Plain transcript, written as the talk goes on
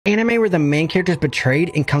Anime where the main character is betrayed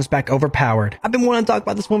and comes back overpowered. I've been wanting to talk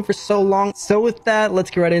about this one for so long, so with that, let's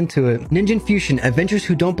get right into it. Ninja Fusion, adventurers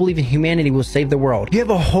who don't believe in humanity will save the world. You have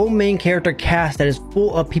a whole main character cast that is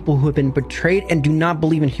full of people who have been betrayed and do not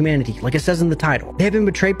believe in humanity, like it says in the title. They have been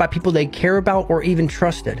betrayed by people they care about or even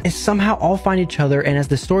trusted, and somehow all find each other, and as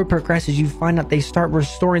the story progresses, you find out they start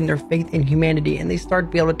restoring their faith in humanity and they start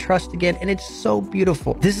to be able to trust again, and it's so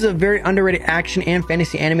beautiful. This is a very underrated action and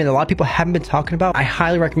fantasy anime that a lot of people haven't been talking about. I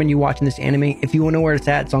highly recommend you watching this anime. If you want to know where it's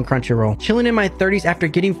on Crunchyroll. Chilling in my 30s after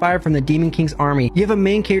getting fired from the Demon King's army. You have a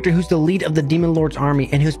main character who's the lead of the Demon Lord's army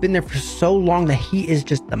and who's been there for so long that he is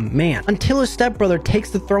just the man. Until his stepbrother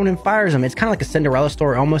takes the throne and fires him. It's kind of like a Cinderella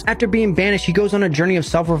story almost. After being banished, he goes on a journey of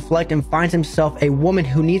self-reflect and finds himself a woman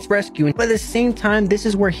who needs rescuing. But at the same time, this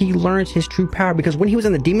is where he learns his true power, because when he was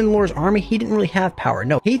in the Demon Lord's army, he didn't really have power.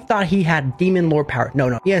 No, he thought he had Demon Lord power.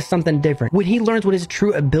 No, he has something different. When he learns what his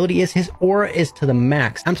true ability is, his aura is to the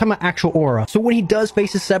max. I'm talking about actual aura. So when he does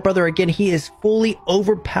face his stepbrother again, he is fully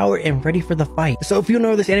overpowered and ready for the fight. So if you know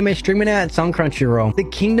where this anime is streaming at, it's on Crunchyroll. The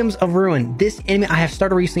Kingdoms of Ruin. This anime I have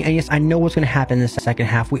started recently, and yes, I know what's going to happen in the second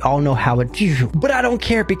half. We all know how it do. But I don't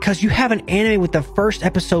care, because you have an anime with the first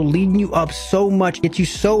episode leading you up so much, gets you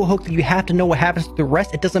so hooked that you have to know what happens to the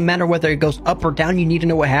rest. It doesn't matter whether it goes up or down, you need to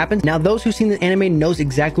know what happens. Now, those who've seen the anime knows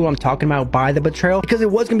exactly what I'm talking about by the betrayal, because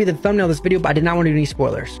it was going to be the thumbnail of this video, but I did not want to do any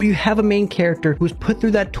spoilers. But you have a main character who's put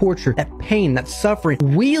through that torture, that pain, that suffering,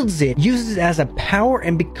 wields it, uses it as a power,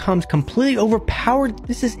 and becomes completely overpowered.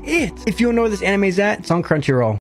 This is it. If you don't know where this anime is at, it's on Crunchyroll.